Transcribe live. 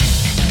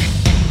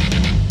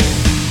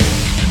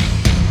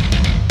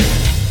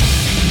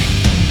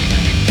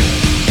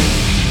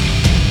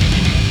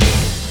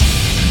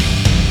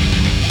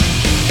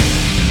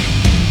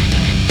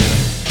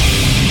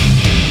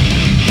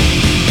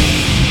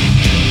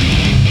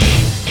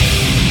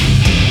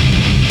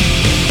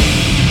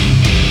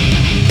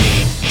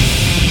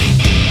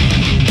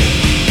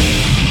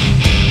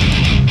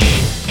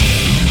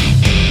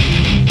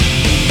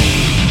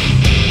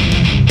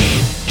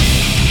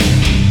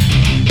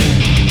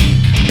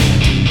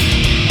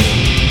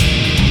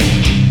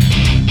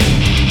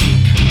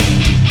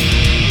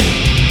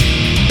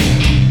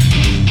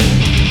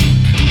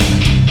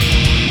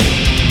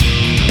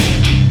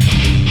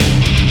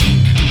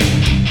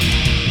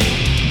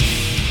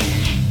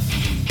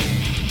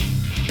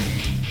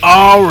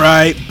All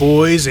right,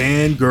 boys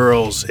and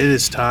girls, it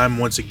is time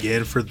once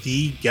again for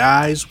the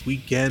Guys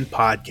Weekend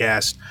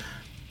podcast.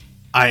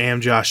 I am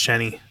Josh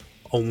Cheney,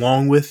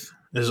 along with,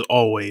 as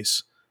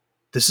always,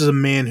 this is a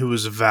man who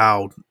has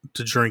vowed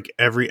to drink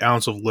every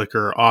ounce of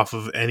liquor off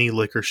of any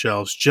liquor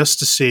shelves just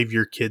to save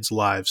your kids'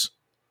 lives,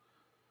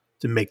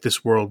 to make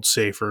this world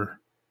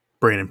safer.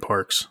 Brandon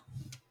Parks.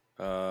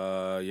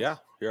 Yeah,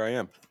 here I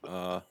am.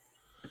 I'll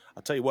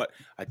tell you what,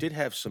 I did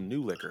have some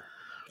new liquor.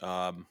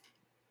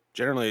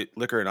 Generally,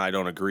 liquor and I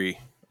don't agree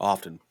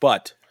often,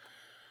 but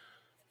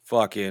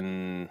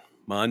fucking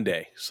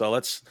Monday. So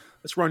let's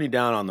run you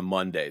down on the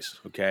Mondays,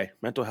 okay?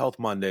 Mental Health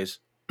Mondays.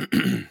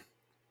 We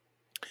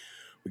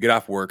get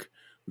off work,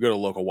 we go to a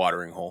local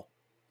watering hole,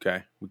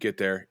 okay? We get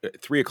there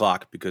at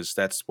 3:00 because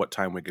that's what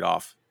time we get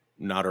off,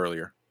 not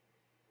earlier,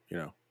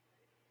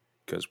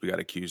 because we got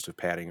accused of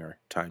padding our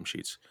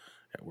timesheets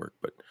at work,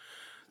 but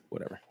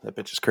whatever. That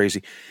bitch is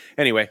crazy.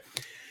 Anyway,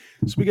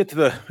 so we get to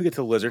the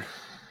Lizard,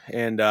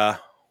 and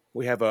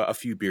we have a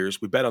few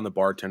beers. We bet on the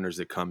bartenders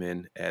that come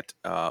in at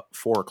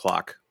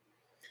 4:00,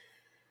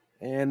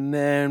 and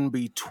then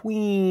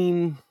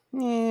between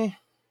 5ish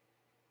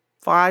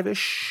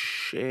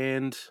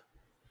and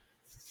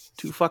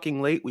too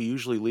fucking late, we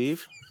usually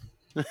leave.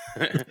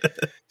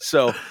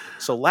 So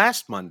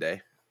last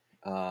Monday,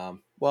 the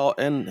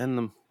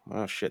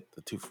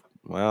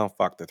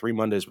 3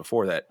 Mondays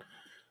before that,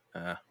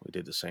 we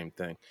did the same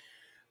thing.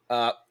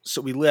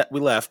 So we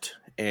left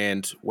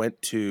and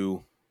went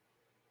to,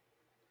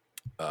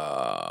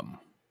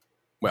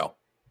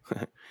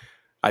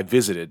 I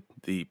visited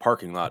the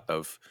parking lot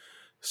of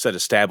said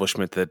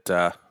establishment that,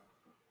 I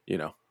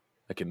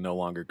can no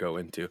longer go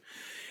into.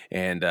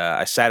 And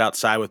I sat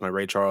outside with my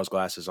Ray Charles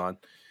glasses on,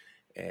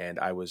 and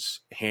I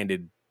was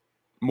handed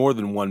more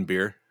than one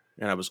beer.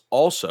 And I was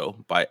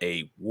also by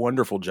a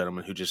wonderful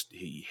gentleman who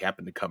he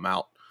happened to come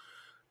out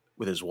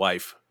with his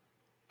wife.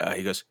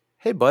 He goes,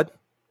 "Hey, bud,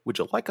 would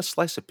you like a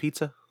slice of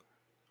pizza?"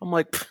 I'm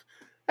like,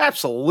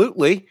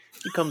 "Absolutely."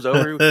 He comes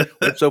over,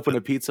 whips open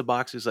a pizza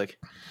box. He's like,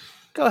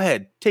 "Go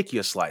ahead, take you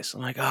a slice." I'm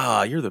like,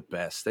 "You're the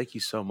best. Thank you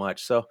so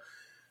much." So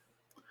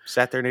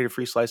sat there and ate a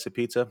free slice of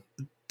pizza.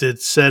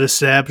 Did said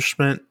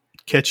establishment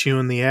catch you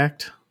in the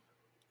act?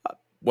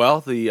 Well,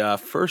 the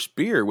first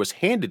beer was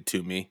handed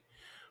to me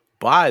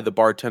by the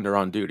bartender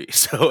on duty.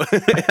 So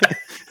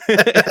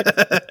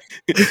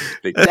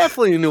they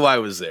definitely knew I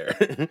was there.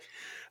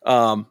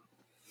 And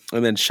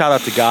then shout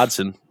out to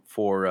Godson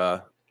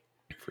for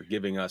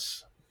giving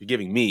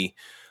me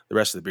the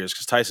rest of the beers,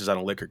 because Tyson's on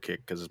a liquor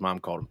kick because his mom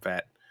called him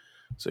fat.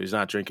 So he's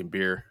not drinking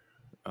beer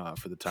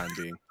for the time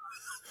being.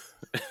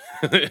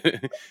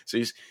 So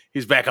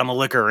he's back on the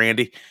liquor,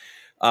 Randy.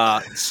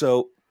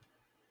 So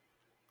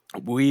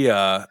we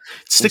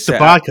Stick to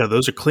vodka.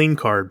 Those are clean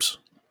carbs.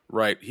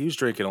 Right. He was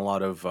drinking a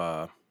lot of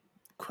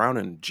Crown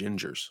and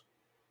Gingers,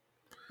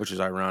 which is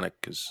ironic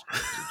because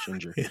he's a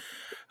ginger.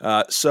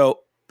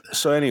 So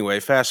anyway,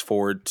 fast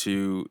forward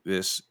to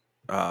this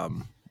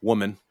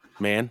woman.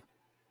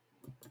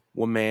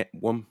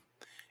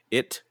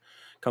 It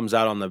comes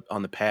out on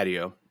the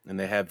patio, and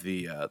they have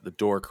the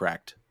door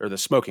cracked, or the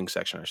smoking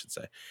section, I should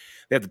say.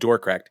 They have the door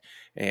cracked,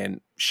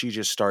 and she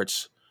just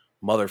starts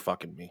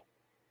motherfucking me,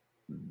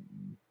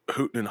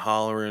 hooting and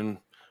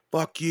hollering,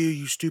 "Fuck you,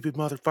 you stupid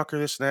motherfucker,"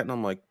 this and that. And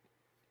I'm like,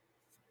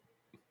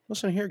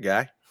 "Listen here,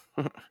 guy.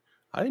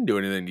 I didn't do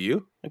anything to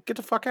you. Like, get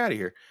the fuck out of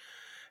here."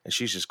 And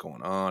she's just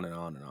going on and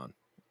on and on.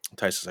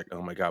 Tyson's like,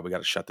 "Oh my God, we got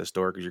to shut this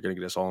door because you're going to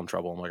get us all in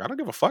trouble." I'm like, "I don't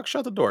give a fuck.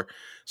 Shut the door."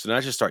 So then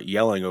I just start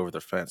yelling over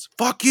the fence,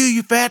 "Fuck you,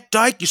 you fat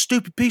dyke, you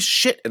stupid piece of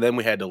shit." And then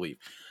we had to leave.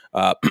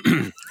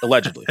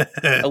 Allegedly.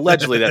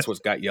 Allegedly, that's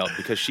what got yelled,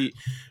 because she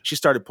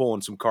started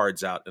pulling some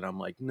cards out. And I'm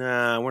like,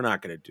 "Nah, we're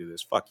not going to do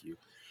this. Fuck you."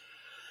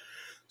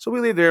 So we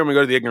leave there and we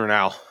go to the Ignorant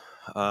Owl,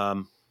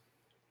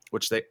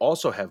 which they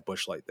also have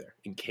Busch Light there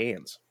in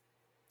cans.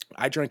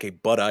 I drank a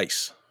Bud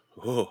Ice.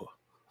 Oh.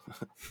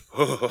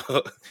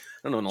 I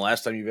don't know when the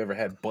last time you've ever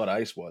had Bud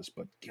Ice was,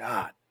 but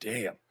god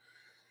damn,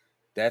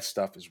 that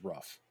stuff is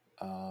rough.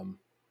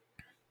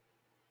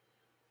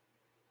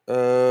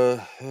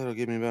 It'll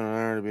give me about an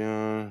hour to be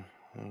on.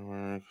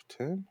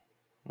 10?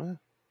 What?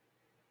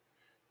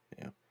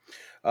 Yeah.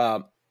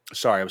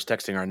 Sorry, I was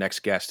texting our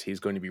next guest. He's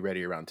going to be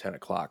ready around 10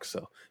 o'clock,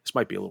 so this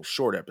might be a little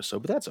short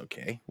episode, but that's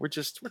okay. We're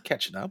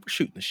catching up. We're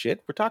shooting the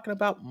shit. We're talking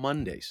about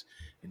Mondays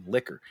and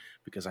liquor,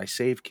 because I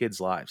save kids'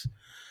 lives.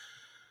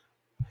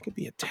 That could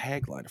be a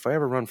tagline. If I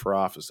ever run for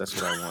office, that's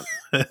what I want.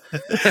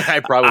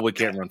 I probably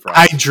can't run for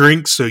office. I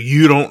drink so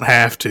you don't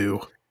have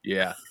to.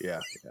 Yeah.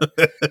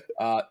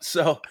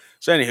 So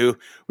anywho,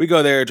 we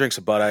go there, drink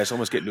some Bud Ice,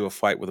 almost get into a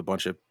fight with a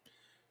bunch of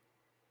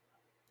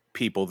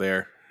people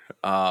there.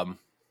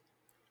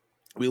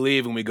 We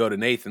leave and we go to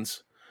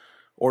Nathan's,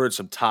 ordered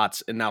some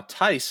tots, and now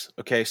Tice.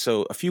 Okay,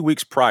 so a few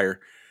weeks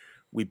prior,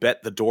 we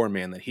bet the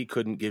doorman that he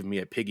couldn't give me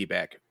a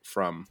piggyback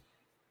from,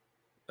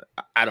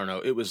 I don't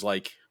know, it was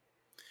like,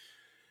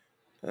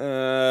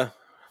 we'll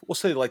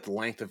say like the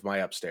length of my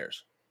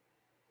upstairs.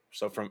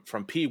 So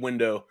from P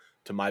window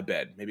to my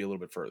bed, maybe a little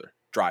bit further,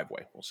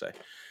 driveway, we'll say,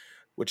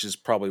 which is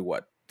probably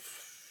what,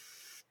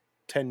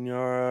 10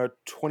 yard,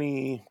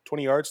 20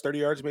 yards, 30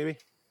 yards maybe,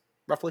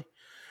 roughly.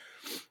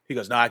 He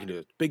goes, "No, I can do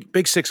it." Big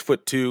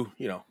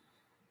 6'2",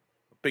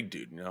 big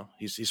dude.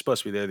 He's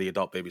supposed to be there, the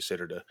adult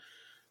babysitter to,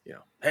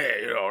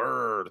 hey,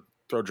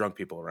 throw drunk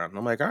people around. And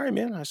I'm like, "All right,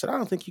 man." I said, "I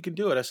don't think you can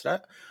do it." I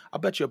said, "I'll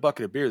bet you a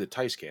bucket of beer that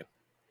Tice can."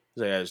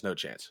 He's like, "Yeah, there's no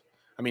chance."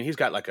 I mean, he's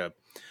got like a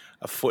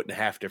 1.5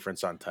 foot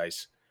difference on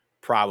Tice,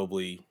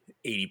 probably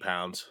 80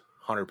 pounds,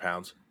 100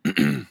 pounds.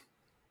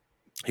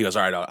 He goes,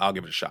 "All right, I'll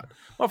give it a shot."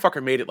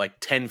 Motherfucker made it like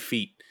 10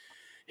 feet.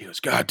 He goes,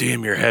 "God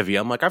damn, you're heavy."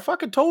 I'm like, "I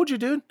fucking told you,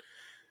 dude."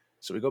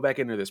 So we go back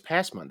into this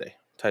past Monday.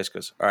 Tice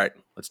goes, "All right,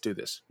 let's do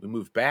this." We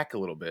move back a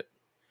little bit,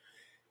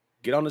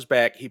 get on his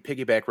back. He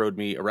piggyback rode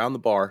me around the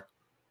bar,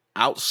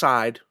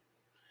 outside,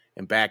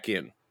 and back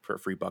in for a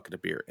free bucket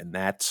of beer. And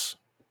that's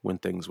when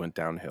things went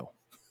downhill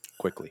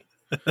quickly.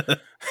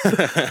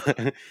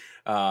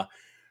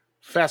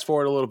 Fast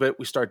forward a little bit,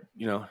 we start,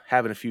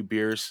 having a few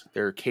beers.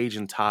 Their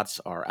Cajun tots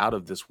are out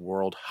of this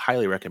world.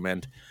 Highly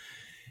recommend.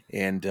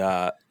 And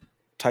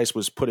Tice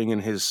was putting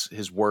in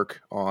his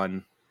work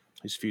on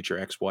his future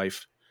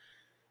ex-wife,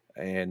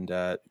 and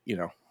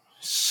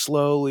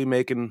slowly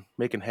making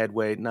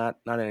headway. Not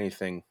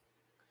anything.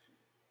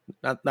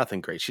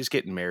 Nothing great. She's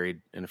getting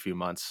married in a few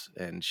months,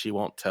 and she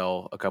won't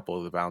tell a couple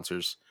of the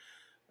bouncers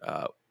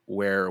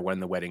where or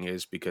when the wedding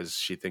is because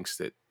she thinks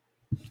that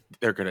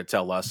they're going to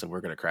tell us and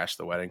we're going to crash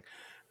the wedding.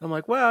 And I'm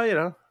like,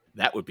 well,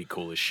 that would be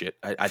cool as shit.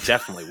 I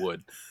definitely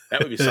would.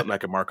 That would be something I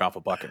could mark off a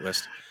bucket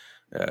list.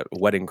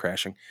 Wedding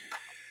crashing.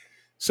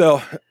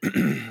 So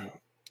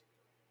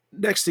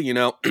next thing you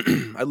know,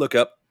 I look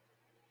up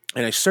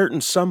and a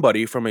certain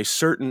somebody from a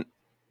certain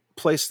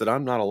place that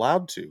I'm not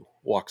allowed to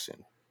walks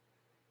in.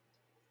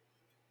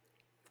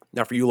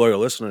 Now, for you loyal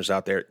listeners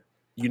out there,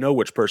 you know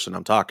which person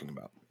I'm talking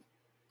about.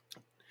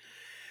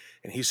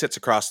 And he sits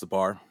across the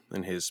bar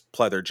in his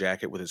pleather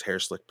jacket with his hair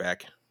slicked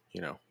back,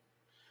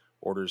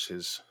 orders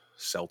his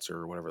seltzer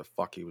or whatever the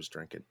fuck he was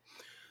drinking.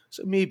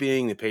 So me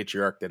being the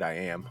patriarch that I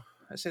am,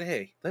 I said,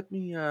 "Hey, let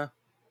me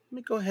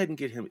go ahead and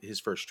get him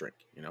his first drink,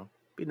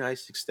 Be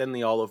nice, extend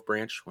the olive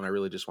branch when I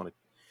really just want to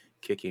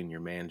kick in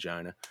your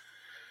mangina."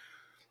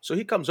 So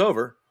he comes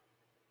over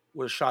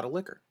with a shot of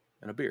liquor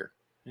and a beer.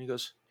 And he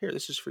goes, "Here,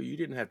 this is for you. You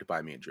didn't have to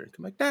buy me a drink."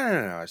 I'm like,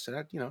 No. I said,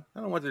 I don't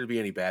want there to be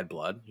any bad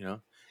blood,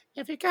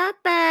 If you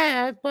got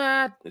bad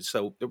blood. And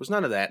so there was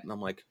none of that. And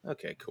I'm like,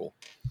 okay, cool.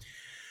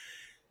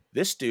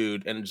 This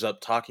dude ends up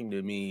talking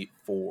to me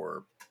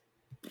for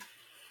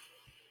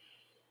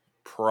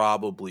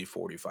probably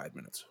 45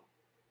 minutes,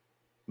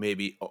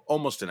 maybe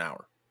almost an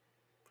hour.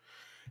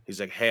 He's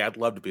like, "Hey, I'd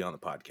love to be on the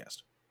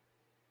podcast.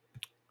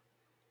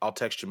 I'll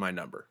text you my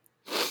number."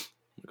 I'm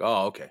like,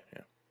 "Oh, okay."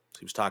 Yeah. So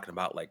he was talking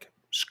about like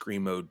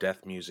screamo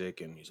death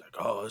music, and he's like,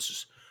 "Oh,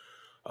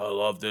 I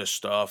love this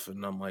stuff."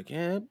 And I'm like,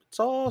 yeah, it's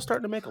all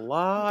starting to make a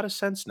lot of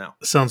sense now.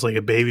 Sounds like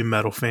a baby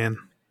metal fan.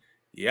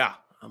 Yeah.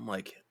 I'm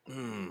like,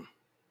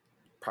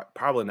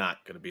 probably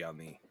not going to be on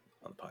the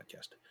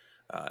podcast.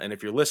 And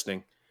if you're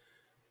listening,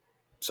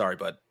 sorry,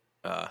 bud,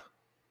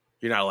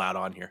 you're not allowed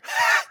on here.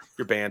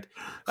 You're banned.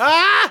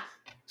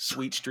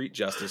 Sweet street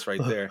justice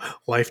right there.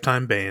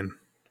 Lifetime ban.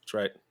 That's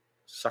right.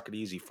 Suck it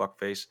easy,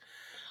 fuckface.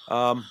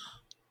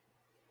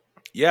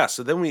 Yeah,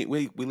 so then we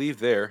leave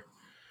there.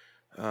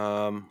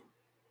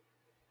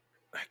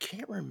 I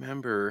can't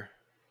remember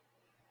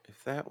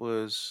if that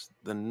was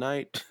the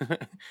night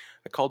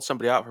I called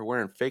somebody out for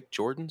wearing fake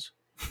Jordans.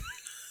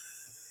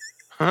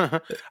 I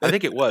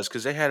think it was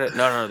because they had it.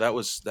 No, that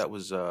was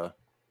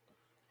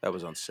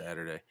on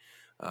Saturday.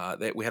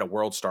 We had a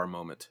World Star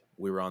moment.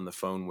 We were on the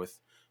phone with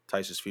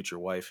Tice's future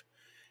wife,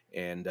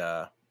 and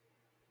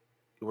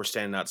we're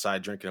standing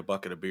outside drinking a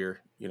bucket of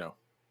beer,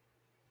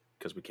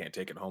 because we can't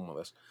take it home with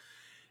us.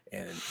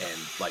 And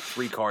like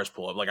 3 cars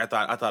pull up. Like I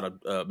thought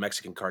a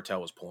Mexican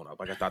cartel was pulling up.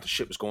 Like I thought the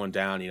shit was going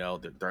down.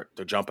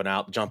 They're jumping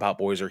out. The jump out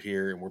boys are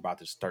here, and we're about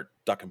to start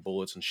ducking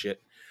bullets and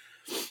shit.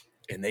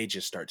 And they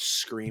just start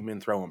screaming,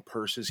 throwing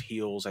purses,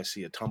 heels. I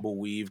see a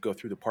tumbleweave go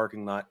through the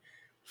parking lot,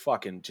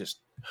 fucking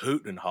just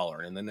hooting and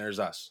hollering. And then there's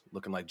us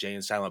looking like Jay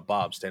and Silent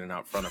Bob standing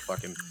out in front of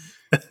fucking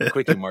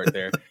Quickie Mart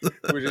there.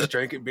 We're just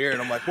drinking beer,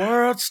 and I'm like,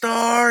 "World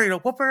Star,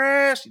 whoop her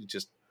ass." You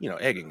just,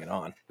 egging it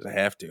on because I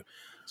have to.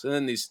 So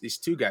then these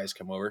 2 guys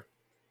come over,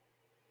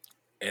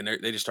 and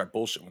they just start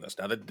bullshitting with us.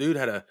 Now the dude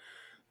had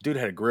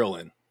a grill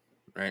in,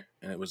 right,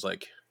 and it was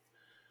like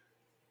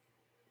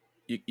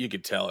you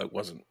could tell it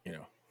wasn't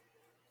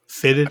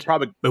fitted.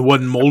 It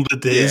wasn't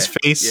molded to his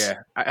face.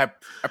 Yeah, I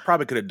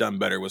probably could have done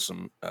better with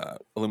some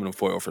aluminum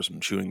foil for some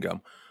chewing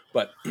gum,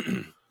 but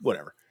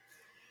whatever.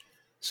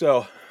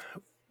 So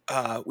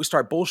we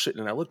start bullshitting,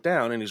 and I look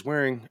down, and he's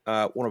wearing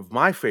one of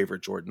my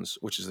favorite Jordans,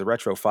 which is the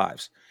Retro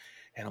 5s,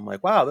 and I'm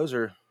like, wow, those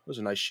are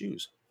nice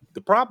shoes.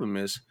 The problem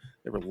is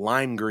they were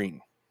lime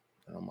green.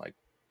 And I'm like,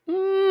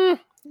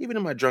 even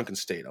in my drunken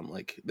state, I'm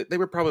like, they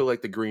were probably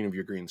like the green of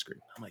your green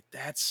screen. I'm like,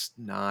 that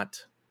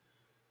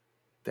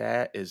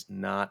is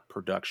not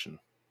production.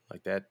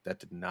 Like that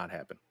did not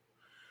happen.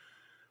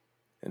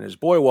 And his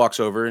boy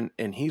walks over,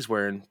 and he's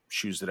wearing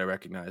shoes that I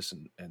recognize,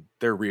 and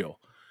they're real.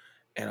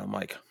 And I'm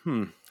like,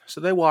 So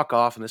they walk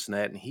off and this and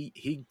that, and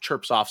he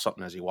chirps off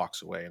something as he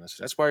walks away. And I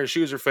said, that's why your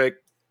shoes are fake,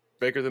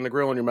 faker than the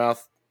grill in your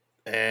mouth.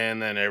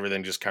 And then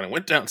everything just kind of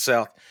went down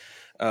south.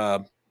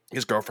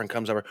 His girlfriend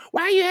comes over,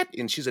 why you had,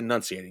 and she's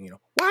enunciating,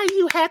 why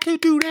you had to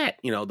do that?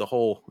 The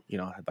whole,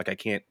 like I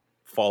can't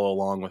follow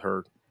along with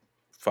her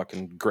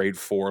fucking grade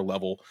 4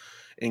 level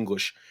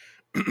English.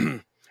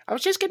 I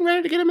was just getting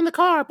ready to get him in the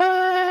car.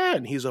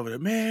 And he's over there,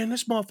 man,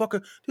 this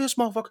motherfucker.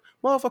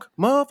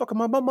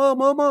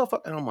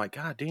 And I'm like,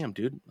 God damn,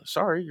 dude.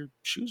 Sorry, your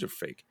shoes are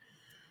fake.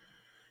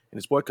 And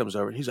his boy comes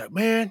over and he's like,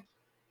 man.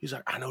 He's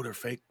like, I know they're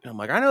fake. And I'm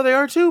like, I know they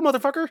are too,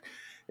 motherfucker.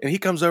 And he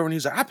comes over and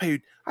he's like, I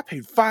paid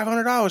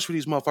 $500 for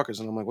these motherfuckers.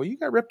 And I'm like, well, you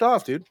got ripped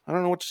off, dude. I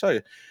don't know what to tell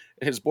you.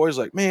 And his boy's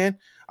like, man,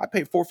 I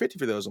paid $450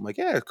 for those. I'm like,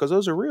 yeah, because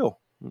those are real.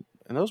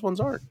 And those ones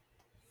aren't.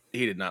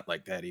 He did not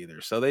like that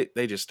either. So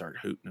they just start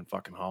hooting and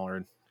fucking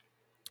hollering.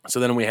 So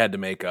then we had to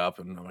make up,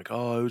 and I'm like,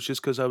 oh, it was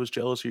just because I was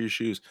jealous of your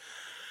shoes.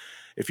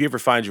 If you ever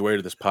find your way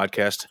to this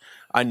podcast,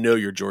 I know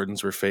your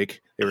Jordans were fake.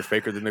 They were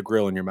faker than the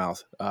grill in your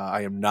mouth.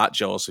 I am not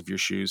jealous of your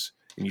shoes,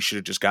 and you should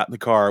have just got in the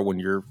car when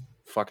your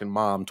fucking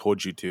mom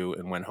told you to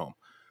and went home.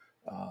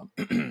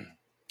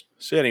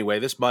 So anyway,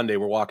 this Monday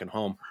we're walking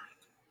home.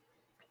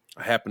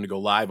 I happened to go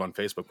live on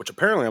Facebook, which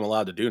apparently I'm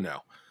allowed to do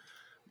now.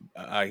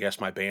 I guess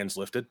my ban's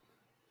lifted.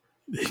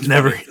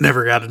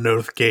 Never got a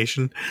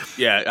notification.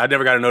 Yeah, I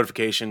never got a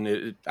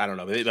notification. I don't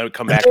know. They would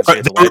come back and say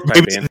it's a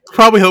lifetime ban.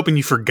 Probably hoping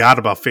you forgot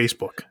about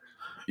Facebook.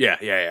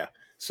 Yeah.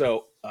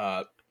 So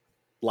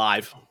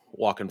live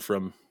walking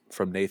from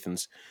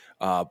Nathan's,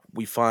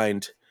 we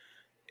find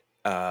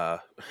a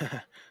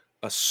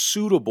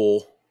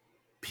suitable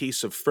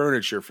piece of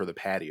furniture for the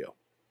patio.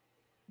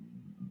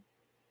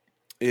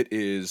 It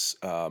is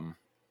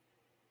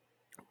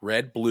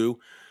red, blue,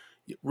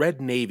 red,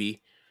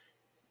 navy,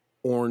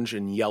 orange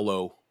and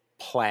yellow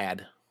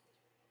plaid,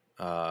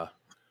 and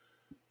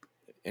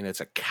it's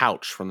a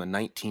couch from the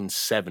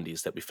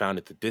 1970s that we found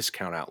at the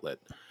discount outlet.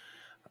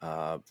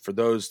 For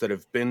those that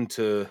have been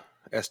to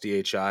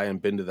SDHI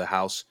and been to the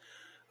house,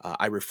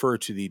 I refer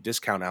to the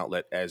discount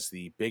outlet as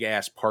the big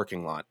ass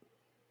parking lot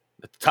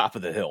at the top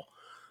of the hill.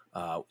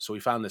 So we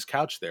found this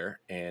couch there,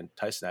 and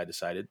Tyson and I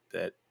decided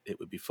that it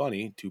would be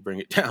funny to bring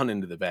it down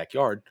into the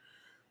backyard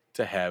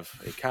to have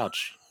a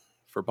couch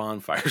for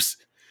bonfires.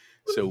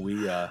 So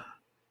we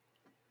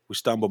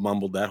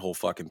mumbled that whole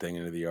fucking thing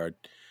into the yard.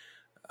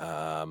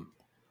 To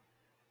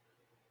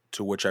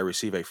which I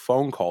receive a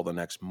phone call the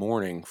next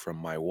morning from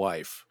my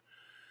wife.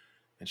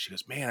 And she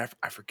goes, man,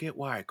 I forget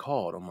why I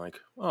called. I'm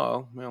like,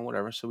 oh, man,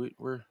 whatever. So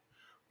we're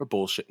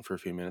bullshitting for a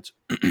few minutes.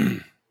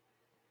 And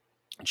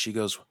she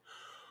goes,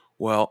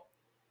 well,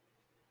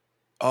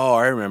 oh,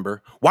 I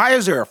remember. Why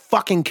is there a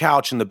fucking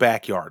couch in the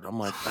backyard? I'm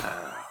like,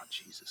 oh,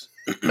 Jesus.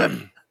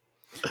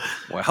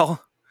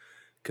 Well,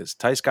 because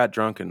Tice got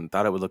drunk and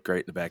thought it would look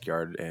great in the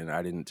backyard, and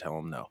I didn't tell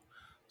him no.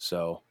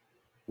 So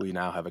we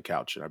now have a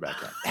couch in our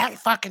backyard. That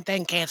fucking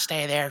thing can't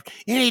stay there.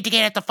 You need to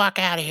get it the fuck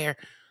out of here.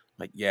 I'm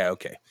like, yeah,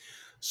 okay.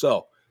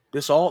 So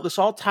this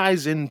all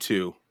ties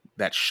into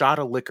that shot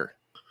of liquor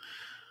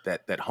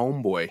that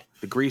homeboy,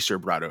 the greaser,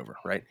 brought over,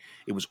 right?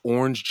 It was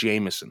orange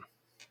Jameson.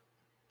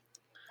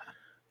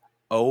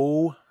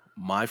 Oh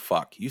my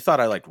fuck. You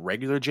thought I liked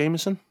regular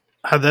Jameson?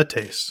 How'd that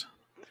taste?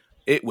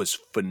 It was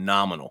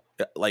phenomenal.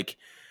 Like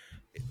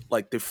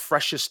the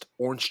freshest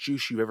orange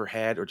juice you've ever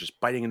had, or just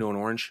biting into an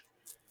orange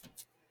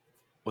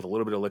with a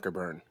little bit of liquor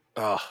burn.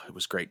 Oh, it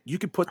was great. You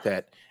could put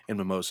that in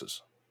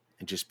mimosas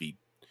and just be,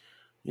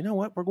 you know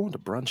what? We're going to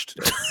brunch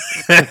today.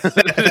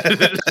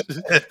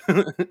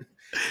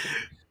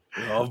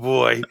 Oh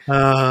boy.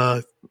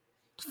 For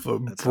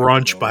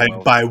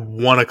brunch by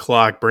 1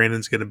 o'clock,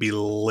 Brandon's going to be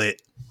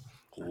lit.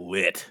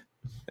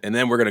 And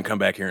then we're going to come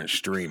back here and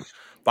stream.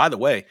 By the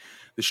way,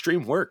 the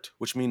stream worked,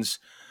 which means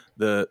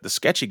the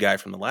sketchy guy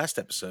from the last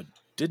episode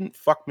didn't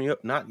fuck me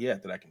up. Not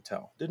yet that I can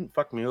tell. Didn't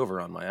fuck me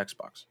over on my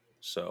Xbox.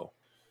 So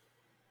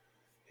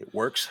it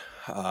works.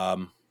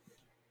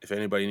 If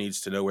anybody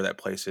needs to know where that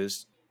place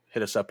is,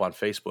 hit us up on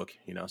Facebook.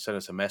 Send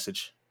us a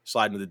message,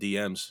 slide into the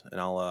DMs, and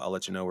I'll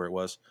let you know where it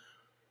was.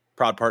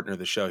 Proud partner of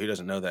the show. He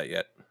doesn't know that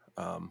yet.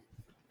 But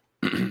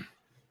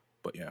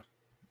yeah,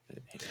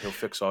 he'll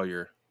fix all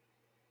your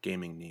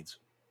gaming needs.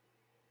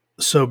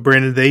 So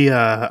Brandon,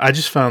 I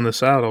just found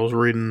this out. I was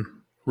reading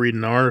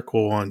an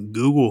article on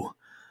Google.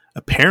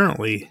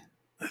 Apparently,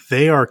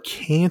 they are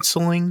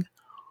canceling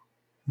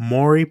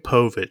Maury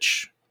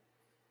Povich.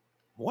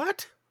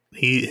 What?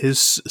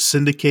 His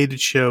syndicated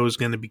show is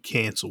going to be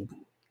canceled.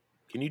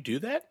 Can you do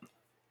that?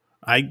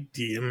 I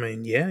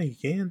mean, yeah, you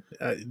can.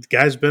 The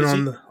guy's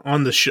been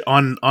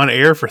on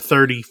air for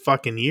 30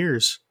 fucking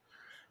years.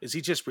 Is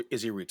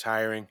he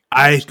retiring?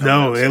 I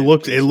know it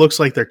looks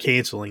like they're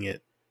canceling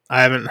it.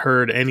 I haven't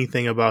heard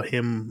anything about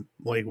him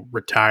like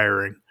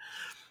retiring.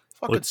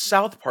 Fucking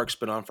South Park's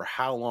been on for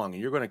how long?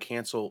 And you're going to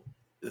cancel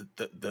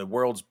the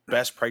world's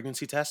best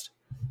pregnancy test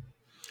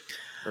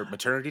or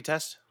maternity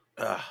test?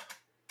 Ugh.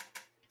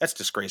 That's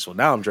disgraceful.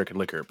 Now I'm drinking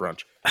liquor at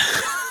brunch.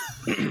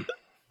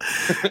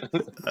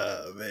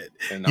 Man.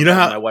 And You know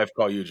how my wife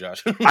call you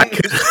Josh. I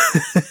could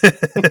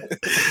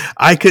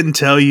I couldn't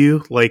tell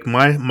you, like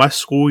my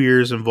school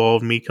years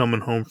involved me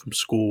coming home from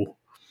school,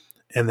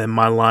 and then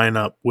my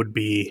lineup would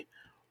be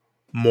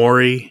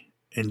Maury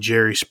and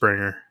Jerry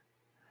Springer.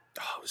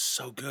 Oh, it was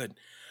so good.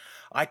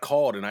 I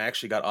called and I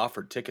actually got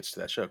offered tickets to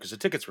that show because the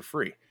tickets were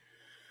free.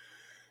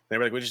 They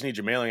were like, "We just need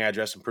your mailing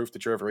address and proof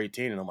that you're over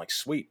 18." And I'm like,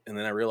 "Sweet." And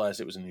then I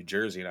realized it was in New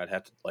Jersey, and I'd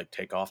have to like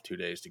take off 2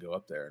 days to go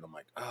up there. And I'm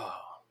like, "Oh."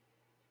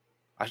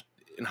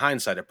 In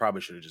hindsight, I probably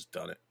should have just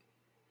done it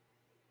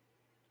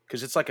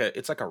because it's like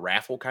a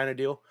raffle kind of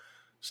deal.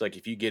 It's like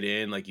if you get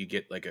in, like you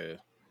get like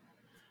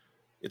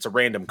it's a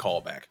random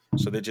callback.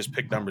 So they just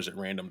pick numbers at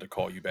random to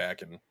call you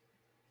back and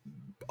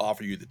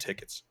offer you the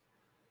tickets.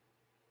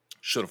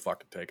 Should have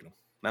fucking taken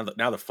them.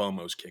 Now the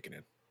FOMO's kicking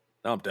in.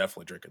 Now I'm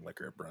definitely drinking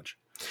liquor at brunch.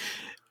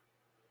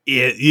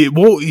 Yeah,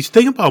 well, you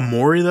think about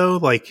Maury though,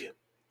 like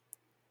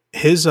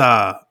his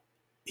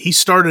he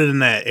started in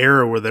that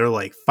era where there were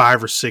like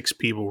 5 or 6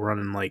 people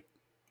running like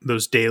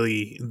those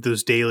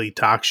daily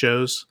talk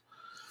shows.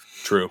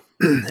 True.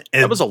 And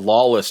That was a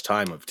lawless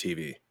time of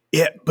TV.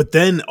 yeah, but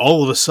then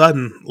all of a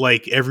sudden,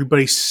 like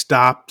everybody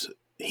stopped.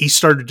 He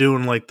started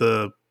doing like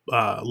the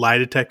lie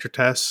detector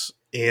tests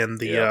and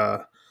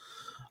the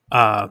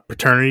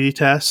paternity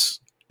tests,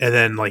 and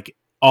then like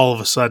all of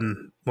a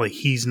sudden, like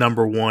he's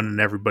number one, and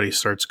everybody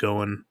starts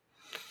going.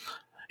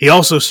 He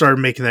also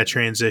started making that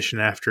transition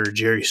after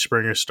Jerry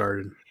Springer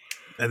started,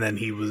 and then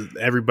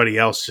everybody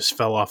else just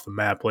fell off the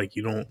map. Like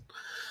you don't.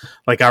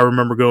 Like I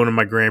remember going to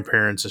my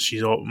grandparents,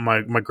 and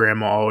my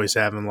grandma always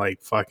having like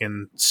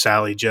fucking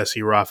Sally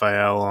Jesse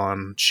Raphael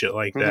on shit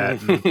like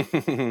that,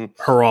 and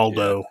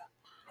Geraldo.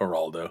 Yeah.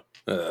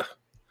 Geraldo.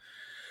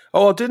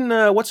 Oh,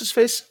 didn't what's his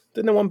face?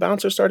 Didn't the one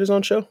bouncer start his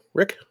own show?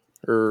 Rick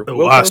or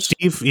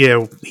Steve? Yeah,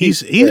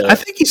 I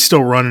think he's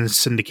still running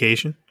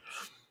syndication.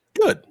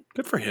 Good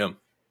for him.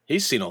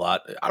 He's seen a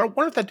lot. I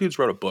wonder if that dude's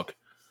wrote a book.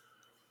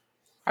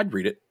 I'd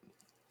read it.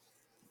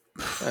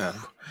 Yeah.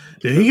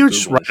 Did he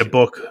just write a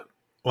book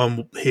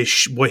on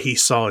what he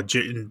saw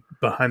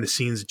behind the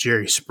scenes of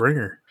Jerry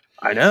Springer?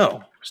 I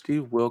know.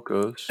 Steve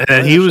Wilkos.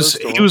 And he was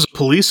a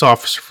police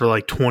officer for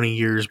like 20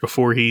 years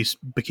before he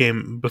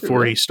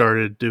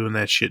started doing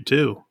that shit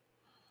too.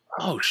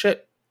 Oh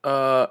shit.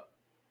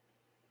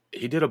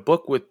 He did a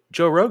book with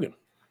Joe Rogan.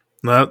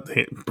 No,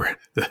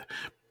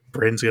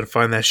 Braden's gonna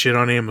find that shit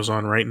on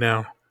Amazon right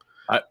now.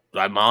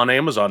 I'm on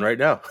Amazon right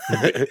now.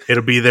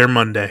 It'll be there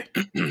Monday.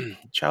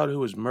 Child who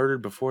was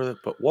murdered before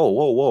that. But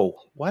whoa.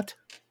 What?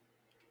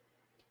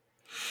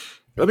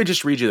 Let me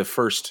just read you the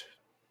first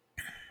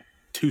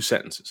 2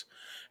 sentences.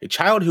 A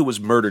child who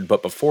was murdered,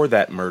 but before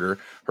that murder,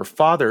 her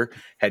father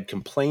had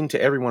complained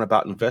to everyone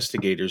about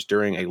investigators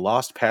during a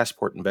lost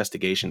passport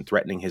investigation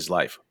threatening his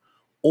life.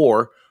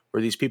 Or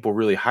were these people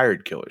really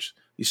hired killers?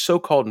 These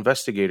so-called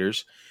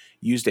investigators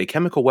used a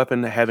chemical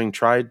weapon, having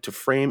tried to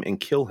frame and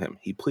kill him.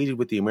 He pleaded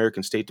with the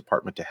American State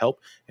Department to help,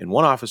 and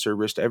one officer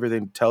risked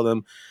everything to tell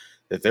them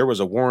that there was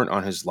a warrant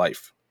on his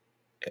life.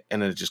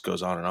 And then it just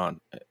goes on and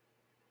on.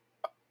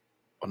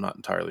 I'm not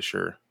entirely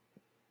sure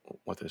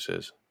what this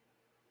is.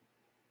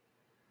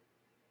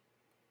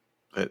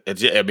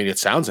 It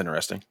sounds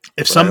interesting.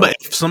 If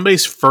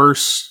somebody's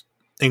first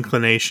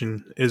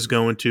inclination is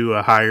going to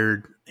a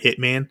hired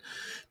hitman,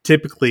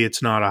 typically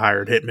it's not a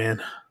hired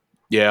hitman.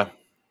 Yeah.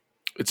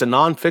 It's a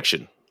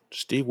nonfiction.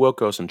 Steve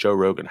Wilkos and Joe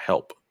Rogan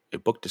Help, a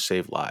book to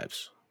save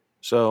lives.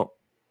 So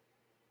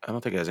I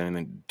don't think it has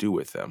anything to do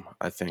with them.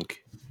 I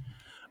think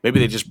maybe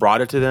they just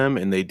brought it to them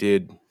and they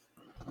did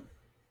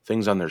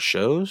things on their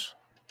shows.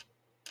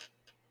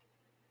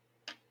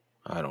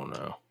 I don't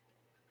know.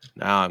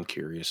 Now I'm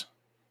curious.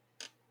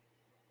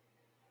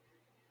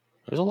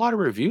 There's a lot of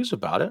reviews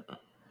about it.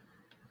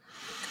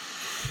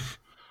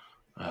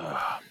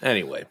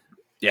 Anyway,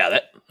 yeah,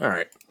 all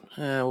right.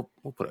 We'll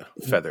put a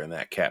feather in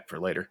that cap for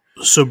later.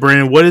 So,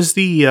 Brandon, what is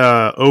the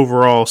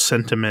overall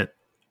sentiment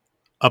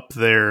up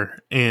there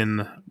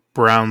in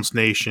Browns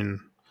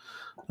Nation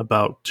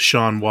about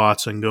Deshaun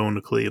Watson going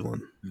to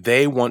Cleveland?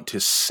 They want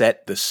to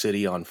set the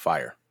city on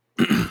fire.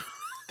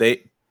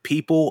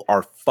 People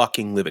are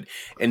fucking livid.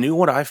 And you know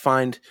what I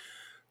find,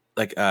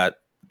 like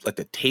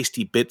the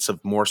tasty bits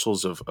of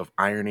morsels of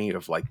irony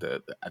of like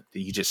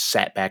you just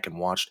sat back and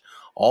watched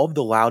all of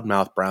the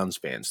loudmouth Browns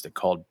fans that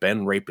called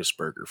Ben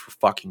Rapisberger for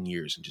fucking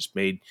years and just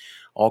made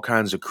all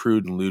kinds of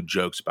crude and lewd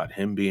jokes about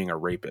him being a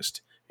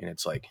rapist. And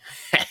it's like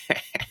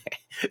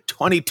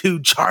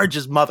 22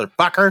 charges,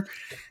 motherfucker.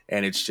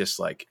 And it's just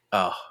like,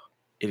 oh,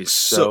 it is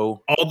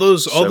so all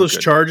those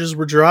good. charges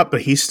were dropped,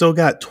 but he's still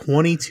got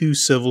 22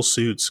 civil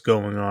suits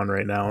going on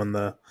right now in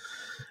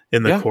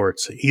the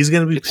courts. He's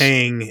going to be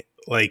paying.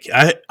 Like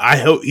I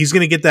hope he's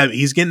going to get that.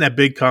 He's getting that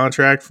big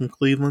contract from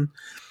Cleveland.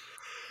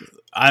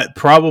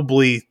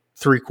 Probably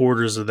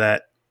 3/4 of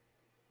that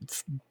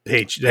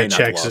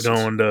check is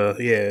going to.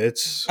 Yeah,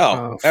 it's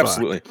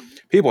absolutely.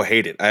 People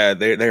hate it.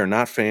 They are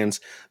not fans.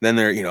 Then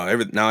they're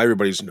now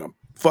everybody's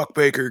fuck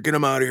Baker, get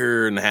him out of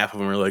here, and half of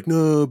them are like,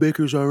 no,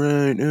 Baker's all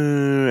right,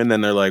 and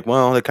then they're like,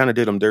 well, they kind of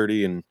did him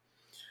dirty, and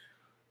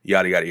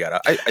Yada yada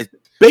yada.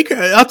 Baker,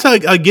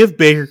 I'll give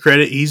Baker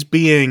credit. He's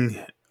being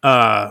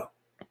an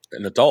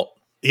adult.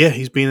 Yeah,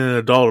 he's being an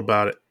adult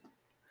about it.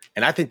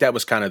 And I think that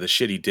was kind of the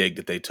shitty dig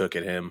that they took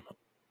at him.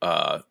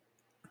 It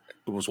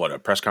was a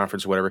press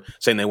conference or whatever,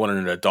 saying they wanted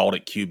an adult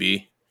at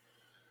QB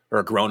or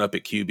a grown up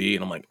at QB.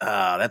 And I'm like,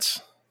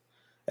 that's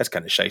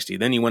kind of shiesty.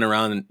 Then you went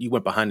around and you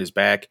went behind his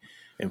back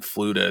and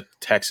flew to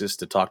Texas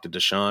to talk to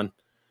Deshaun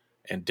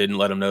and didn't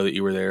let him know that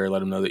you were there,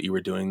 let him know that you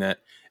were doing that.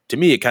 To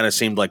me, it kind of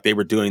seemed like they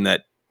were doing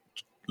that,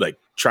 like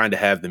trying to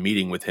have the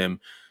meeting with him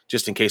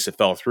just in case it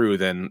fell through.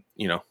 Then,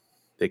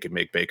 they could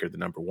make Baker the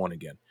number one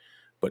again.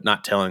 But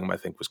not telling him, I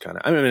think, was kind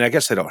of – I mean, I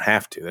guess they don't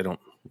have to. They don't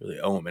really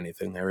owe him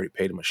anything. They already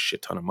paid him a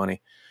shit ton of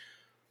money.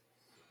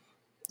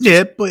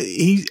 Yeah, but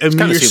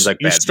seems like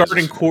you're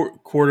starting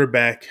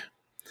quarterback.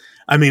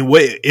 I mean,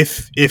 wait,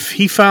 if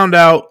he found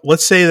out,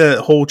 let's say that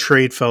whole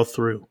trade fell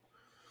through,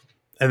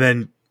 and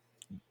then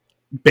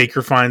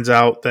Baker finds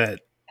out that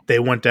they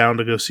went down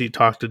to go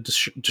talk to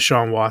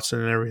Deshaun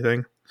Watson and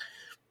everything,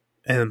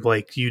 and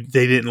they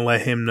didn't let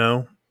him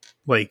know.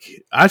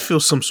 Like, I'd feel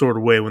some sort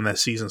of way when that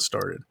season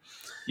started.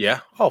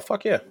 Yeah. Oh,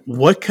 fuck yeah.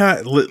 Look,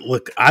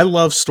 I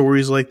love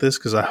stories like this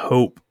because I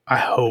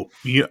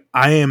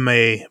am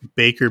a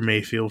Baker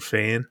Mayfield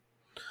fan.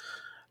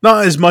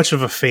 Not as much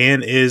of a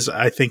fan as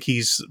I think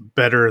he's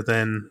better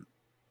than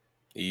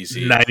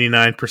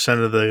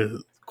 99% of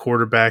the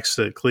quarterbacks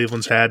that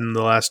Cleveland's had in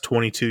the last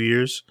 22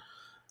 years.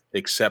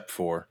 Except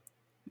for?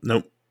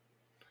 Nope.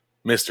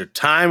 Mr.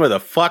 Time of the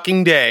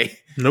fucking day.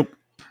 Nope.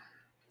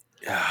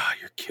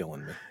 You're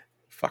killing me.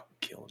 Fucking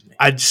killing me.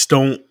 I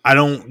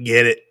don't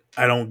get it.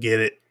 I don't get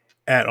it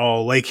at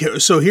all. Like,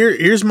 so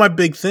here's my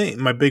big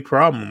thing, my big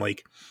problem.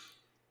 Like,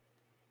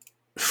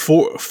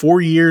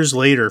 4 years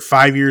later,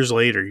 5 years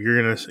later,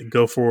 you're gonna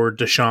go for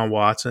Deshaun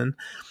Watson.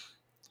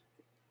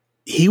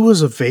 He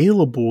was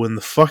available in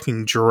the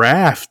fucking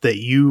draft that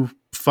you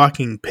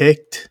fucking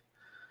picked.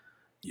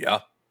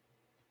 Yeah.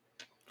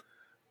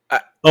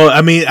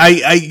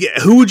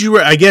 Who would you?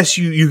 I guess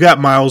you got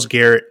Myles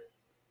Garrett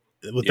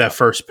with that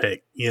first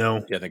pick.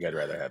 Yeah, I think I'd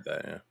rather have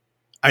that.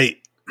 Yeah.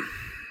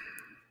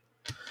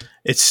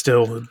 It's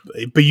still,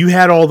 but you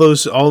had all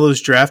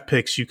those draft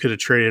picks you could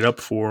have traded up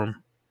for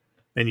him,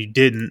 and you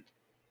didn't.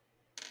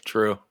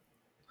 True.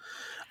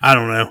 I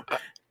don't know.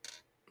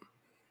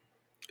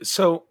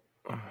 So,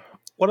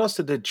 what else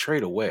did they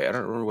trade away? I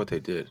don't remember what they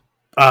did.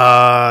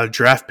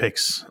 Draft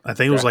picks. I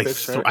think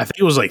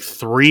it was like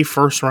 3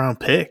 first-round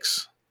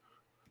picks.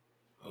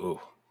 Oh,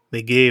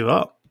 they gave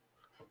up.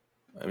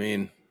 I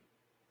mean,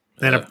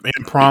 and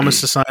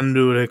promised to sign him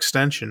to an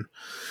extension.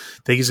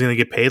 I think he's going to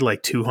get paid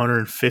like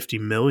 $250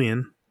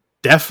 million.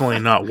 Definitely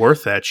not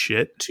worth that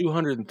shit.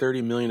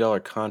 $230 million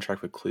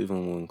contract with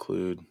Cleveland will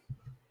include.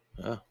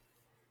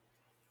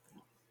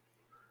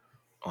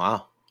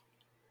 Wow,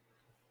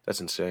 that's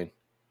insane.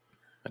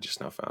 I just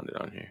now found it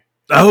on here.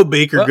 I hope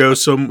Baker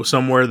goes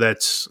somewhere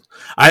that's.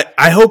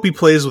 I hope he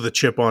plays with a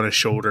chip on his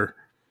shoulder.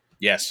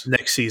 Yes,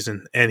 next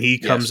season, and he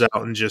comes out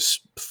and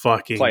just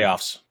fucking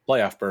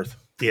playoff berth.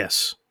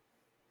 Yes,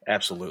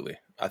 absolutely.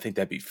 I think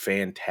that'd be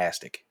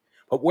fantastic.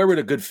 But where would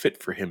a good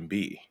fit for him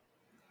be?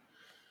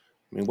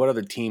 I mean, what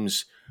other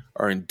teams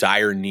are in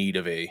dire need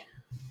of a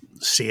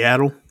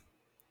Seattle?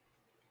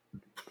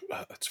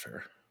 That's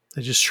fair.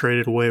 They just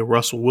traded away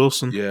Russell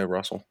Wilson. Yeah,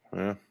 Russell.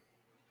 Yeah.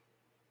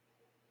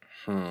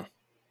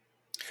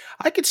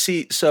 I could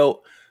see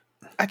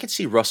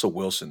Russell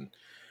Wilson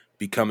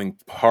becoming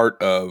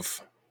part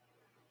of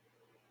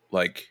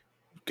like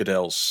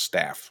Goodell's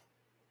staff,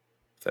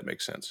 if that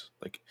makes sense.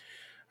 Like,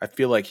 I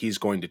feel like he's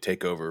going to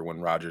take over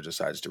when Roger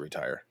decides to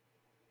retire.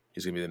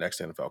 He's going to be the next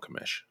NFL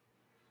commish.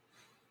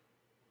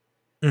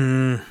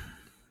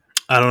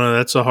 I don't know.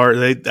 That's a hard.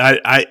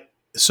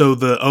 So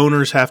the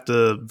owners have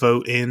to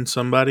vote in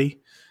somebody,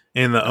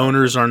 and the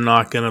owners are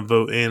not going to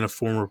vote in a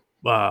former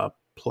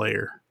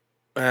player.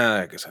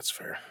 I guess that's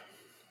fair.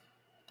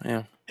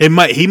 Yeah,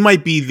 he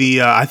might be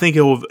the. I think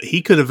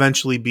he could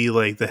eventually be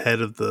like the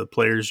head of the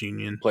players'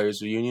 union.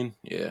 Players' union,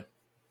 yeah.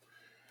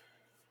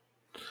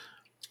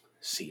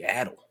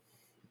 Seattle,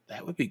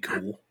 that would be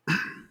cool.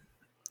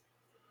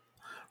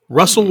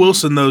 Russell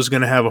Wilson, though, is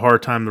going to have a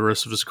hard time the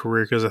rest of his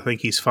career because I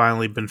think he's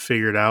finally been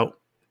figured out.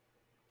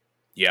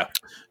 Yeah,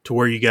 to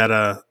where you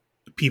got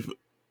people.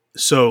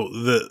 So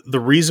the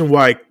reason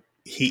why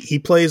he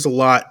plays a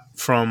lot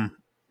from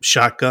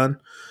shotgun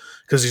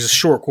because he's a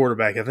short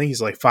quarterback. I think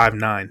he's like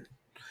 5'9".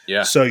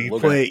 Yeah. So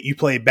you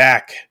play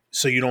back,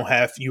 so you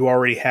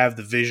already have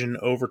the vision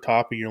over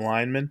top of your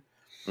lineman.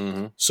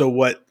 Mm-hmm. So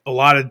what a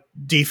lot of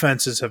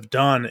defenses have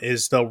done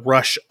is they'll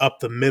rush up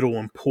the middle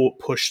and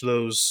push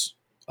those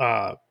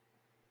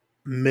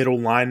middle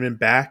linemen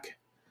back.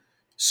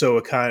 So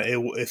it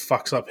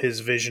fucks up his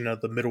vision of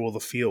the middle of the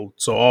field.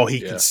 So all he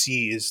can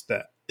see is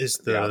the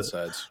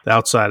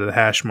outside of the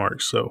hash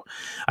marks. So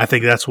I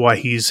think that's why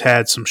he's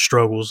had some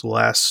struggles the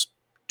last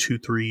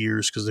 2-3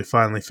 years because they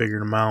finally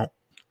figured him out.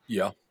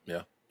 Yeah.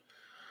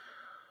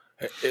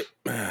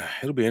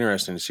 It'll be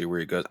interesting to see where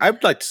he goes.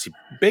 I'd like to see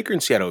Baker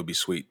in Seattle would be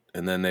sweet,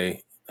 and then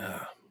they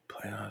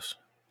playoffs.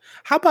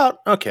 How about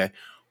okay?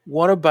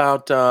 What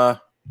about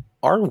our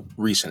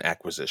recent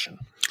acquisition?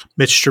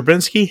 Mitch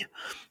Trubinsky.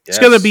 It's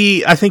gonna Yes.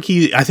 be. I think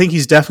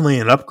he's definitely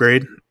an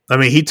upgrade. I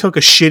mean, he took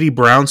a shitty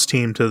Browns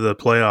team to the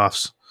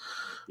playoffs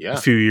a Yeah.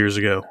 few years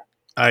ago.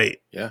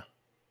 Yeah.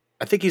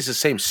 I think he's the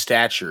same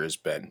stature as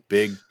Ben.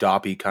 Big,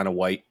 doppy, kind of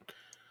white,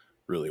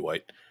 really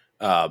white.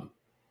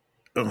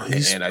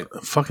 He's And I,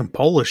 fucking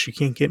Polish. You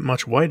can't get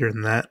much whiter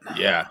than that.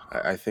 yeah,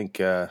 I think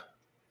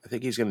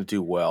he's going to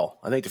do well.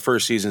 I think the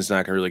first season's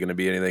not really going to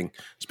be anything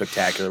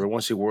spectacular, but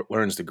once he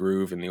learns the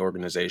groove in the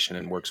organization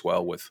and works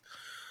well with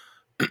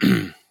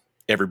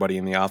everybody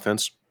in the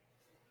offense,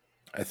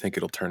 I think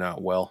it'll turn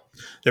out well.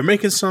 They're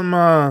making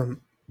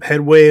some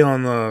headway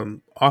on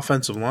the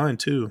offensive line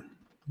too,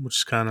 which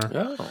is kind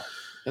Oh,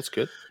 that's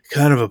good.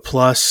 of a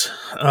plus.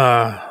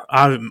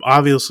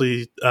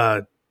 Obviously,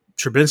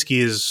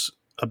 Trubinsky is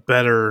a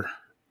better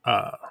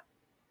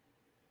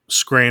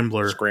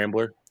scrambler.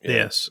 Scrambler. Yeah.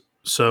 Yes,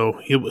 so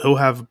he'll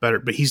have a better,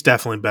 but he's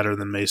definitely better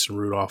than Mason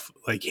Rudolph,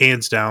 like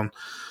hands down.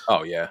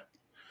 Oh yeah.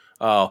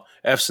 Oh,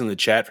 F's in the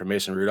chat for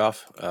Mason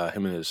Rudolph.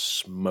 Him and his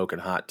smoking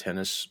hot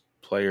tennis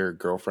player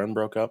girlfriend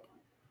broke up.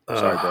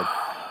 Sorry, bud.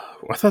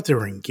 I thought they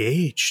were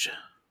engaged.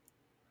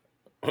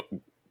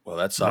 Well,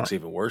 that sucks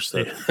even worse,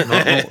 though.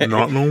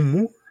 Not no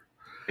more.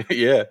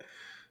 Yeah.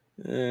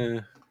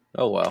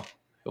 Oh, well.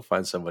 He'll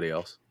find somebody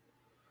else.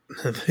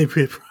 They're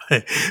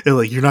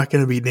like, you're not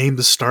going to be named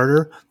the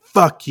starter?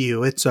 Fuck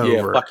you. It's over.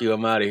 Yeah, fuck you.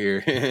 I'm out of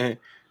here.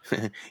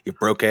 You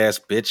broke-ass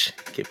bitch.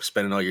 Keep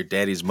spending all your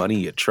daddy's money.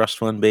 You trust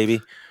fund,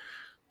 baby.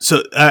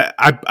 So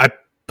I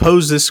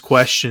pose this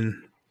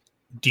question.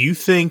 Do you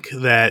think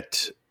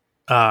that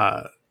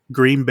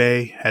Green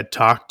Bay had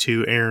talked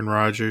to Aaron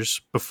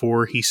Rodgers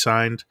before he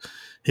signed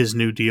his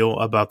new deal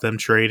about them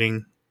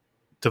trading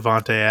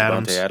Devontae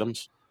Adams? Devontae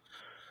Adams?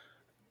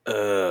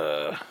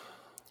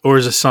 Or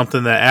is it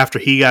something that after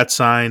he got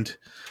signed,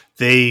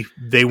 they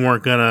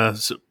weren't going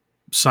to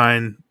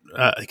sign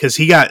because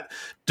he got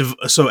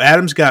 – so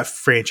Adams got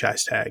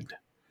franchise tagged.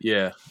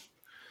 Yeah.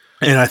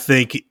 And I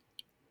think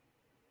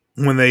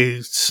when they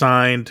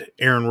signed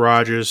Aaron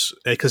Rodgers,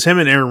 because him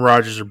and Aaron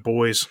Rodgers are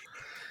boys,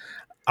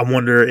 I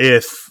wonder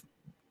if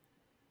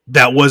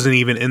that wasn't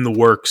even in the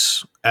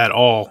works at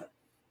all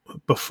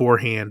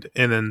beforehand.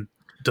 And then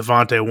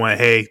Devontae went,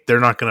 hey, they're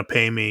not going to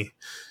pay me.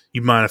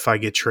 You mind if I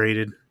get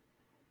traded?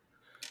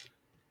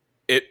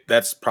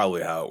 That's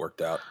probably how it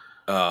worked out.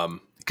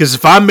 Because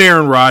if I'm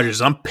Aaron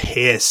Rodgers, I'm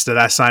pissed that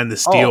I signed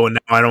this deal and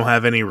now I don't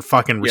have any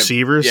fucking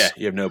receivers.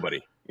 You have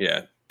nobody.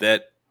 Yeah.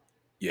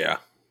 Yeah.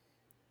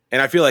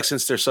 And I feel like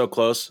since they're so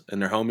close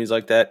and they're homies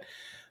like that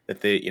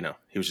they,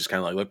 he was just kind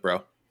of like, look,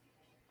 bro,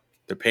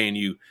 they're paying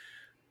you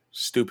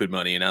stupid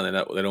money, and now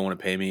they don't want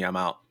to pay me. I'm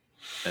out.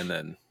 And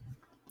then,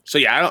 so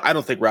yeah, I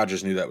don't think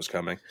Rodgers knew that was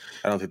coming.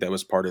 I don't think that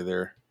was part of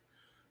their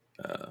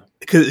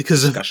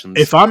because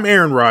if I'm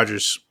Aaron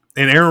Rodgers,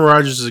 and Aaron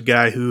Rodgers is a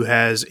guy who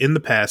has in the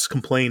past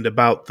complained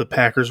about the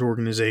Packers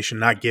organization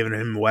not giving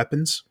him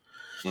weapons.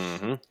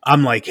 Mm-hmm.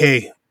 I'm like,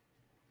 hey,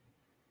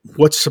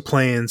 what's the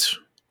plans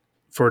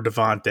for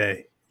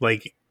Devontae?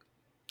 Like,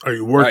 are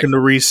you working to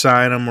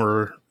re-sign him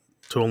or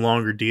to a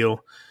longer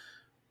deal,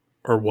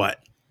 or what?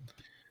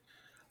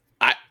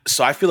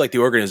 So I feel like the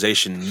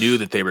organization knew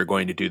that they were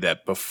going to do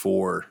that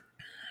before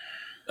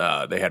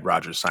they had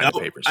Rodgers sign the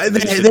papers.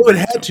 They would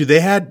have had to. They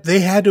had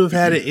to have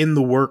had it in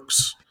the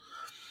works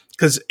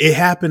because it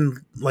happened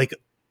like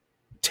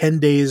 10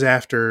 days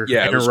after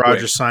Aaron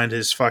Rodgers signed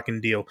his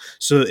fucking deal.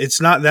 So that's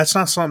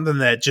not something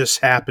that just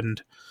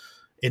happened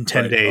in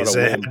 10 days.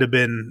 It had to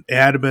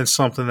been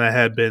something that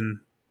had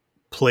been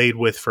played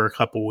with for a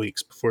couple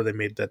weeks before they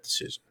made that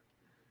decision.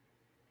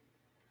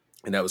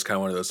 And that was kind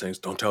of one of those things.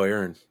 Don't tell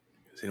Aaron.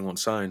 He didn't want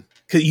to sign.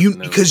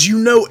 Because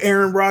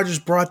Aaron Rodgers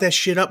brought that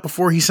shit up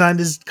before he signed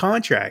his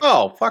contract.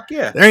 Oh, fuck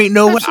yeah. There ain't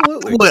no way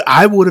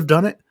I would have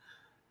done it.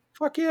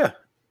 Fuck yeah.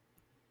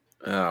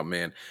 Oh,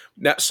 man.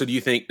 Now do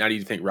you think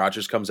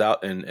Rodgers comes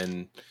out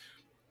and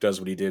does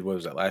what he did, what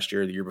was that, last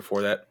year or the year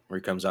before that, where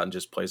he comes out and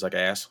just plays like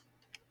ass?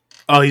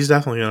 Oh, he's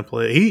definitely going to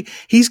play.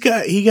 He's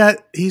got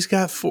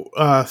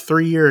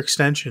 3-year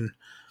extension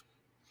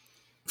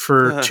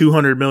for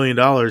 $200 million.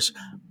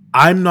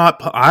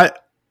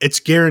 It's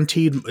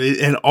guaranteed,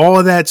 and all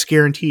of that's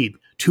guaranteed.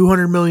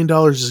 $200 million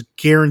is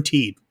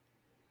guaranteed.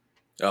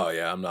 Oh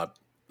yeah, I'm not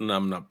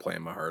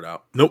playing my heart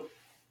out. Nope.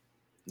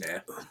 Nah.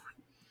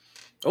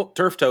 Oh,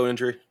 turf toe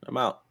injury. I'm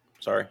out.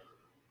 Sorry,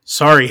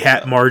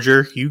 Hat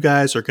Marger. You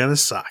guys are gonna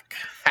suck.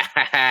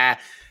 Hat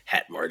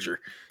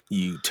Marger,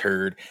 you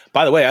turd.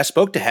 By the way, I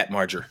spoke to Hat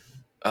Marger.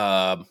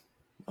 Oh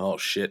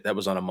shit, that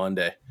was on a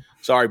Monday.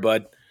 Sorry,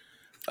 bud.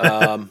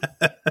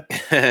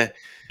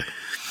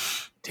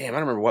 Damn, I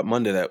don't remember what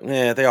Monday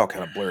that. They all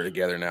kind of blur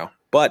together now.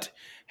 But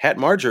Hat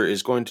Marger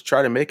is going to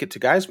try to make it to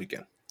Guys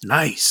Weekend.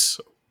 Nice.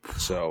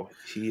 So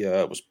he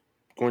was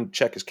going to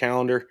check his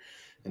calendar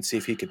and see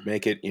if he could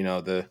make it.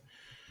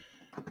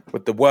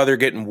 With the weather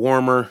getting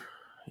warmer,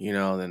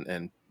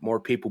 and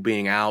more people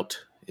being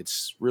out,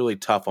 it's really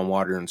tough on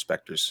water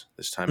inspectors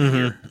this time of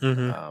year.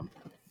 Mm-hmm.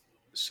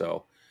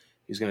 So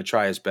he's going to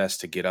try his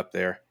best to get up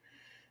there.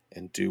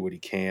 and do what he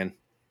can.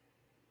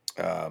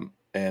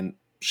 And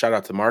shout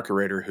out to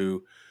Markerator,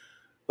 who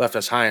left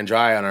us high and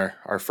dry on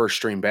our first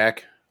stream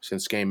back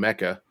since Game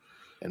Mecca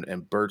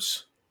and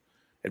Bert's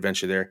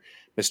adventure there.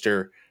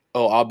 Mr.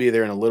 Oh, I'll be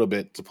there in a little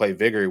bit to play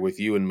Vigor with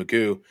you and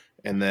Magoo.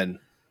 And then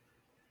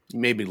you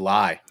made me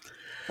lie,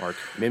 Mark.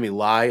 You made me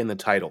lie in the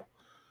title.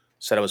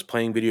 Said I was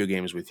playing video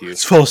games with you.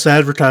 It's false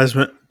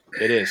advertisement.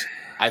 It is.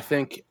 I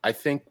think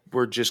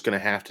we're just going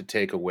to have to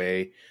take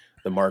away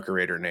the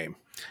Markerator name.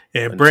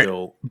 Yeah,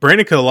 Brandon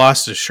could have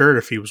lost his shirt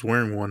if he was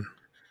wearing one.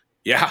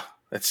 Yeah,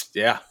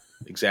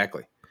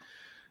 exactly.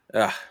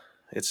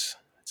 It's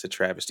a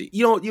travesty.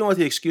 You know what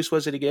the excuse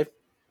was that he gave?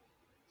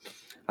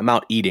 I'm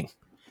out eating.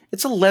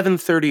 It's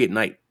 11:30 at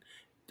night.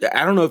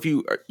 I don't know if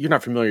you're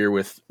not familiar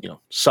with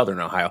Southern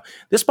Ohio.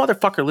 This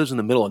motherfucker lives in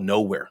the middle of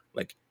nowhere,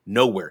 like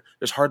nowhere.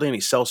 There's hardly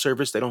any cell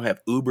service. They don't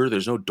have Uber.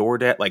 There's no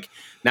DoorDash. Like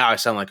now, I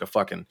sound like a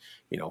fucking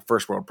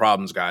first world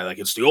problems guy. Like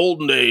it's the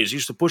olden days.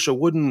 Used to push a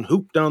wooden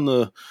hoop down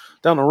the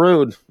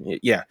road.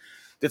 Yeah,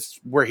 that's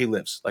where he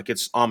lives. Like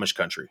it's Amish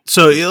country.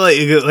 So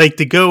like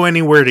to go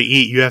anywhere to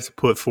eat, you have to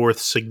put forth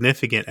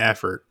significant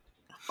effort.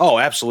 Oh,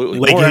 absolutely.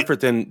 Like more effort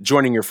than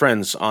joining your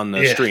friends on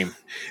the stream.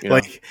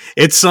 Like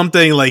it's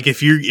something like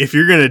if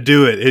you're gonna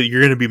do it,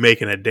 you're gonna be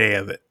making a day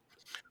of it.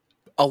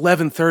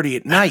 11:30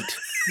 at night.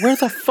 Where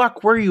the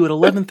fuck were you at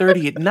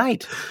 11:30 at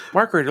night?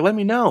 Markerator, let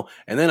me know.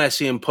 And then I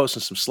see him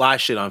posting some sly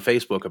shit on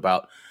Facebook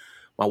about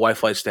my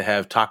wife likes to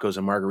have tacos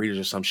and margaritas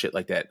or some shit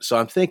like that. So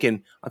I'm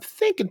thinking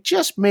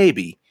just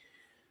maybe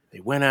they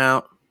went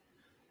out,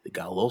 they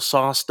got a little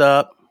sauced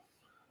up,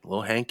 a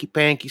little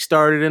hanky-panky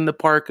started in the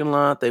parking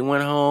lot. They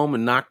went home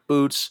and knocked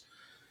boots.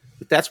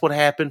 If that's what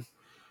happened,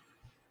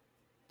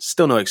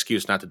 still no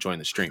excuse not to join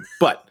the stream.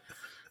 But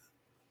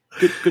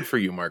good for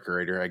you,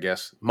 Markerator, I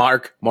guess.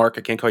 Mark,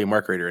 I can't call you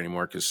Markerator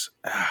anymore because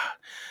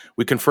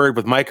we conferred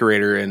with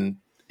Markerator and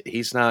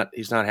he's not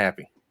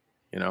happy,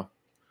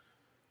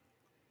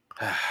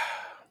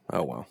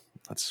 Oh well,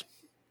 it's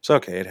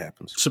okay. It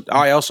happens. So,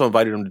 I also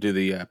invited him to do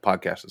the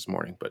podcast this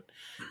morning, but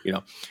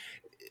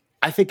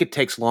I think it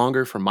takes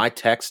longer for my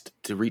text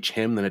to reach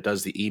him than it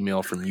does the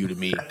email from you to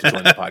me to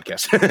join the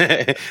podcast.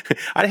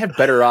 I'd have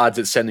better odds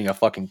at sending a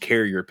fucking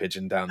carrier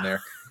pigeon down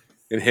there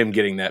than him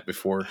getting that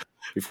before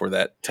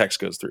that text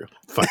goes through.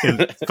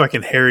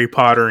 Fucking Harry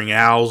Pottering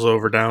owls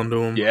over down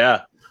to him.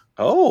 Yeah.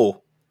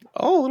 Oh,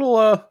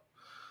 little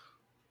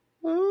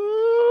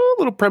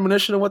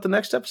premonition of what the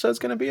next episode's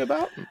going to be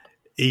about.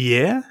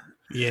 Yeah.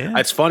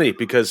 It's funny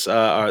because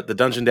the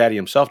Dungeon Daddy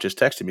himself just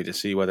texted me to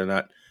see whether or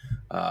not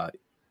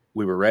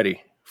we were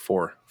ready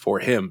for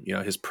him.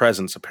 His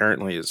presence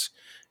apparently is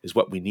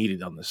what we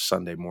needed on this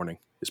Sunday morning,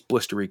 this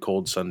blistery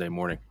cold Sunday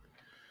morning.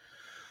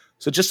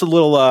 So just a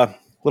little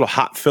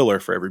hot filler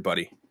for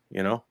everybody,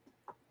 one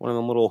of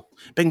them little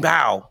bing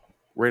bow,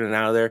 we're in and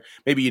out of there.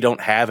 Maybe you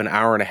don't have an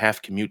hour and a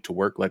half commute to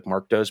work like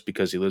Mark does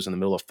because he lives in the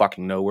middle of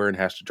fucking nowhere and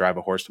has to drive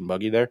a horse and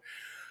buggy there.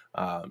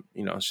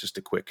 It's just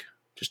a quick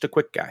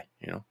guy,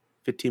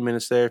 15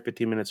 minutes there,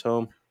 15 minutes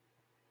home,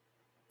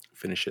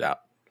 finish it out.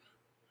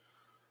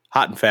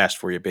 Hot and fast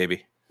for you,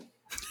 baby.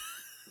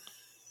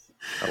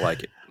 I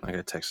like it. I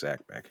gotta text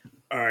Zach back.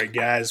 All right,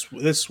 guys.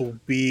 This will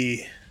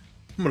be.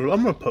 I'm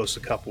gonna post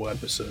a couple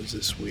episodes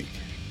this week.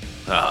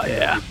 Oh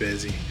yeah, be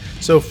busy.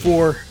 So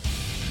for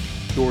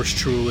yours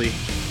truly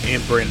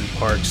and Brandon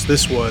Parks,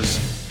 this was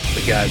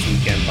the Guys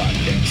Weekend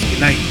Podcast. Good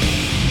night.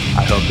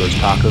 I hope those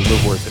tacos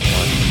were worth it,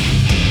 Mark.